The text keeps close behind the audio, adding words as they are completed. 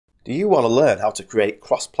Do you want to learn how to create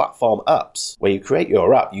cross-platform apps where you create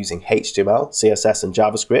your app using HTML, CSS and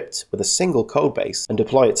JavaScript with a single codebase and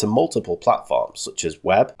deploy it to multiple platforms such as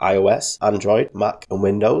web, iOS, Android, Mac and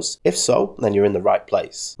Windows? If so, then you're in the right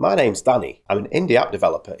place. My name's Danny. I'm an indie app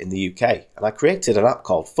developer in the UK and I created an app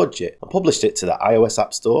called Fudge.it and published it to the iOS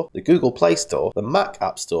App Store, the Google Play Store, the Mac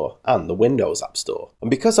App Store and the Windows App Store. And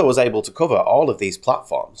because I was able to cover all of these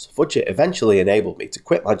platforms, Fudge.it eventually enabled me to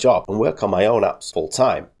quit my job and work on my own apps full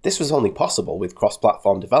time. This was only possible with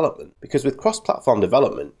cross-platform development, because with cross-platform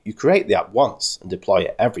development, you create the app once and deploy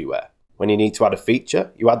it everywhere. When you need to add a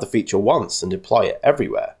feature, you add the feature once and deploy it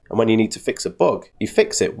everywhere. And when you need to fix a bug, you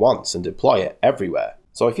fix it once and deploy it everywhere.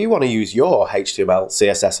 So if you want to use your HTML,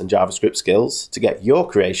 CSS and JavaScript skills to get your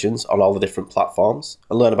creations on all the different platforms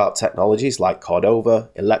and learn about technologies like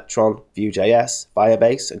Cordova, Electron, vue.js,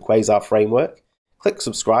 Firebase and Quasar Framework, click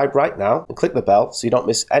subscribe right now and click the bell so you don't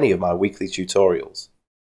miss any of my weekly tutorials.